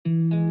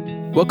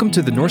Welcome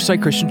to the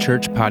Northside Christian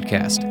Church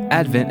podcast,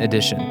 Advent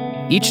Edition.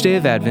 Each day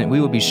of Advent,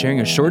 we will be sharing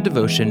a short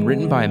devotion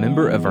written by a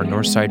member of our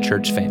Northside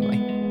Church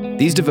family.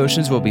 These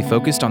devotions will be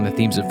focused on the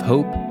themes of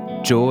hope,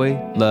 joy,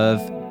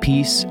 love,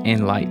 peace,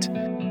 and light.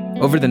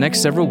 Over the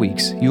next several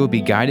weeks, you will be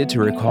guided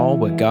to recall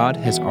what God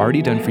has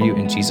already done for you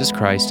in Jesus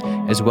Christ,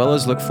 as well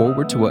as look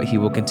forward to what He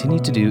will continue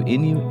to do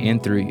in you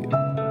and through you.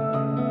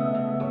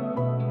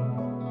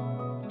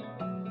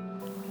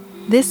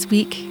 This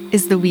week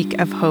is the week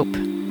of hope.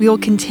 We will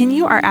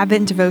continue our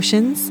Advent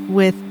devotions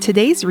with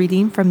today's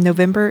reading from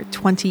November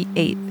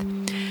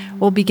 28th.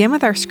 We'll begin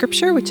with our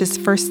scripture, which is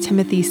 1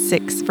 Timothy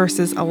 6,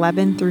 verses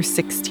 11 through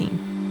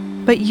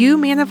 16. But you,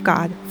 man of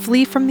God,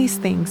 flee from these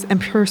things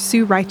and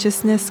pursue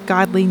righteousness,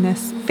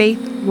 godliness, faith,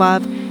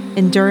 love,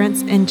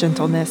 endurance, and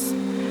gentleness.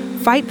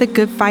 Fight the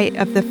good fight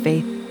of the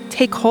faith.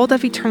 Take hold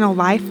of eternal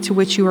life to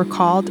which you are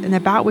called and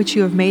about which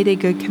you have made a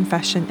good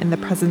confession in the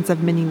presence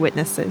of many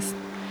witnesses.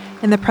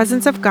 In the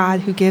presence of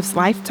God who gives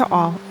life to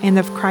all, and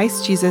of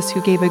Christ Jesus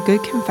who gave a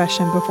good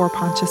confession before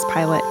Pontius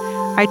Pilate,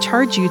 I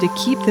charge you to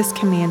keep this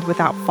command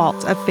without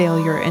fault of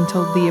failure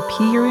until the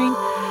appearing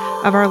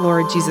of our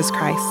Lord Jesus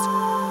Christ.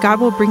 God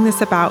will bring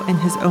this about in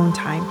His own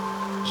time.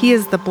 He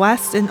is the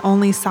blessed and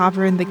only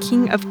sovereign, the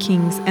King of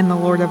kings and the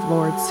Lord of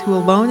lords, who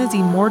alone is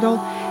immortal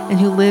and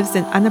who lives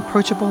in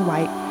unapproachable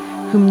light,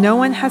 whom no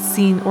one has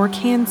seen or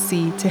can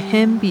see. To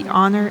Him be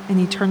honor and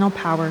eternal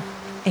power.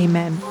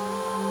 Amen.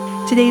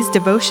 Today's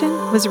devotion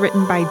was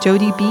written by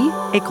Jody B.,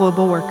 a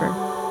global worker.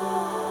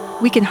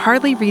 We can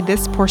hardly read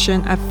this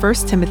portion of 1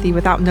 Timothy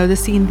without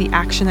noticing the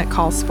action it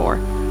calls for.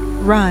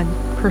 Run,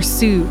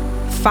 pursue,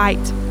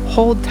 fight,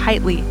 hold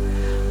tightly.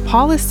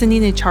 Paul is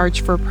sending a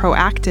charge for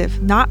proactive,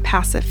 not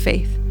passive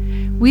faith.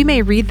 We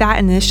may read that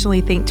and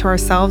initially think to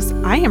ourselves,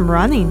 I am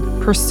running,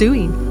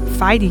 pursuing,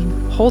 fighting,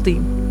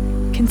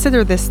 holding.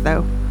 Consider this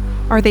though.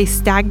 Are they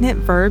stagnant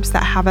verbs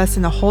that have us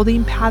in a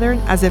holding pattern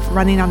as if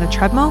running on a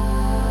treadmill?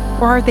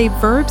 Or are they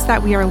verbs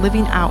that we are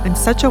living out in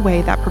such a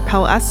way that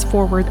propel us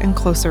forward and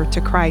closer to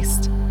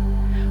Christ?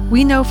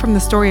 We know from the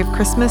story of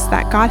Christmas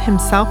that God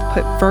Himself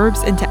put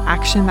verbs into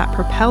action that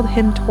propelled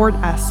Him toward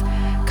us,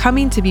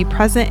 coming to be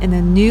present in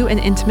a new and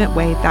intimate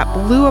way that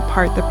blew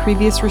apart the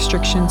previous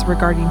restrictions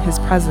regarding His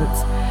presence,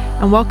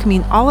 and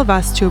welcoming all of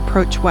us to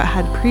approach what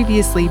had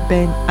previously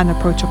been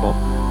unapproachable.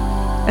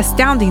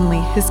 Astoundingly,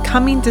 His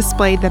coming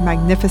displayed the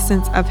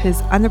magnificence of His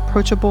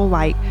unapproachable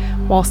light,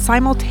 while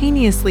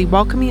simultaneously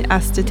welcoming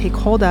us to take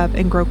hold of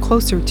and grow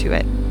closer to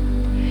it.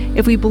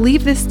 If we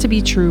believe this to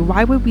be true,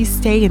 why would we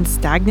stay in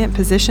stagnant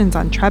positions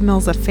on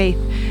treadmills of faith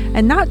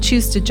and not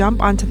choose to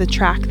jump onto the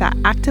track that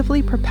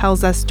actively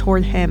propels us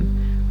toward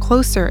Him,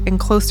 closer and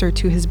closer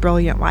to His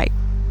brilliant light?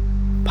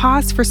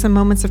 Pause for some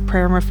moments of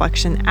prayer and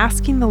reflection,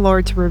 asking the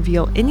Lord to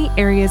reveal any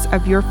areas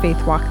of your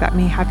faith walk that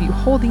may have you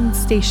holding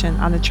station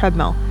on a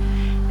treadmill,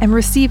 and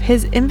receive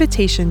His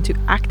invitation to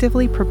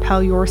actively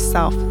propel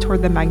yourself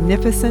toward the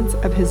magnificence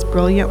of His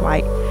brilliant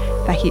light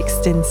that He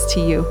extends to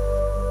you.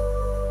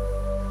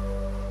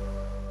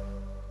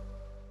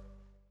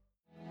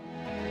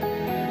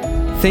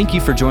 Thank you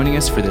for joining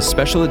us for this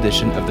special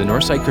edition of the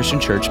Northside Christian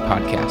Church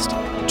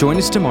podcast. Join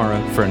us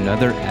tomorrow for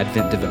another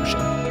Advent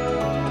devotion.